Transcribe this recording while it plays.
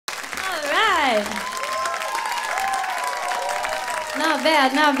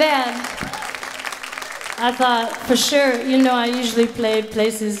not bad, not bad. I thought, for sure, you know, I usually play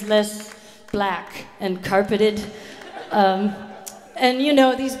places less black and carpeted. And, you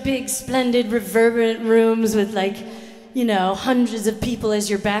know, these big, splendid, reverberant rooms with, like, you know, hundreds of people as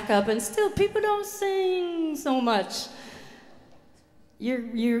your backup, and still people don't sing so much.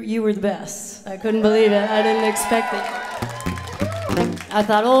 You were the best. I couldn't believe it. I didn't expect it. I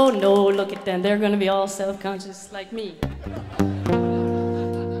thought, oh no, look at them. They're going to be all self-conscious like me.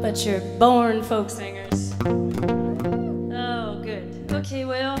 But you're born folk singers. Oh, good. Okay,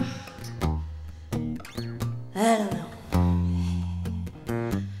 well, I don't know.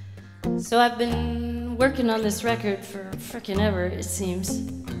 So I've been working on this record for frickin' ever, it seems.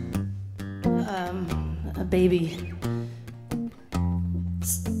 A baby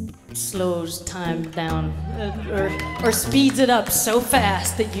slows time down, or speeds it up so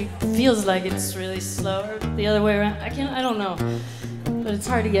fast that you feels like it's really slow, or the other way around. I don't know, but it's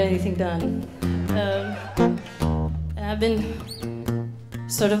hard to get anything done. And I've been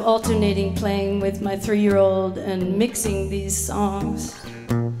sort of alternating playing with my 3-year-old and mixing these songs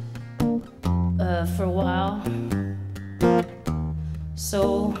for a while.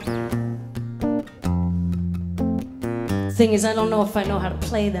 So the thing is, I don't know if I know how to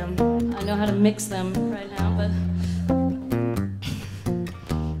play them. I know how to mix them right now, but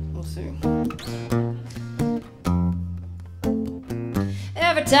we'll see.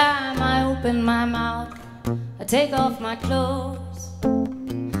 Every time I open my mouth, I take off my clothes,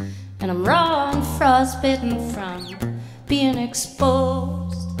 and I'm raw and frostbitten from being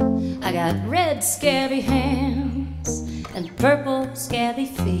exposed. I got red scabby hands and purple scabby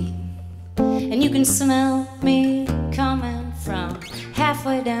feet, and you can smell me coming from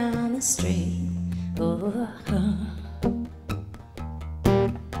halfway down the street. Oh.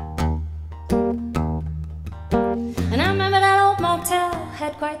 And I remember that old motel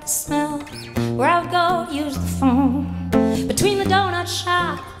had quite the smell, where I would go to use the phone, between the donut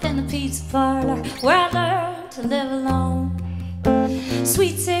shop and the pizza parlor, where I learned to live alone.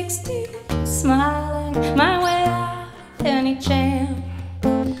 Sweet 16, smiling my way out of any jam,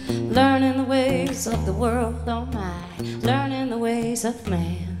 learning the ways of the world, oh my, learning the ways of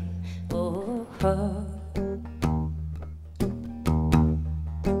man. Oh, oh.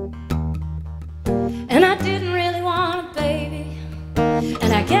 And I didn't really want a baby,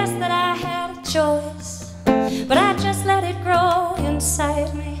 and I guess that I had a choice, but I just let it grow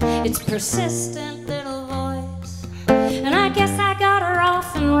inside me, its persistent little voice. And I guess I got her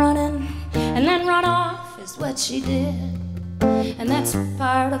off and running, and then run off is what she did. And that's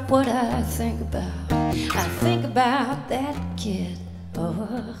part of what I think about. I think about that kid.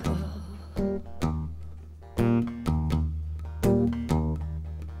 Oh.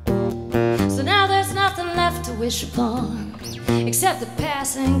 So now there's nothing left to wish upon except the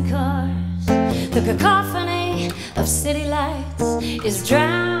passing cars. The cacophony of city lights is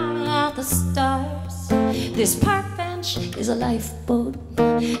drowning out the stars. This park bench is a lifeboat,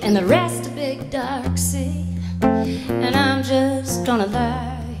 and the rest a big dark sea. And I'm just gonna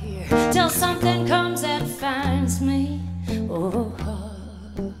lie here till something comes and finds me. Oh, oh.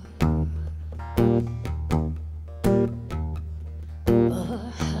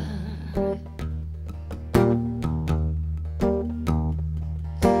 Oh.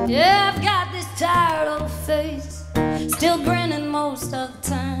 Yeah, I've got this tired old face, still grinning most of the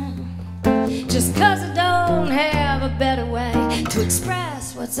time, just 'cause I don't have a better way to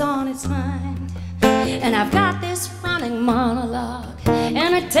express what's on its mind. And I've got this running monologue,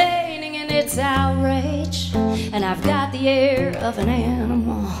 entertaining in its outrage, and I've got the air of an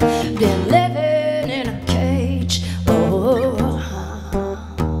animal, been living in a cage. Oh.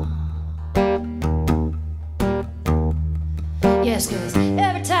 Yes, 'cause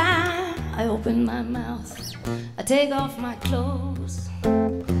every time I open my mouth, I take off my clothes,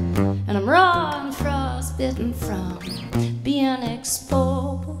 and I'm raw and frostbitten from being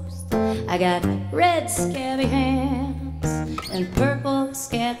exposed. I got red scabby hands and purple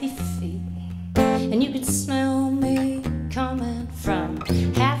scabby feet, and you can smell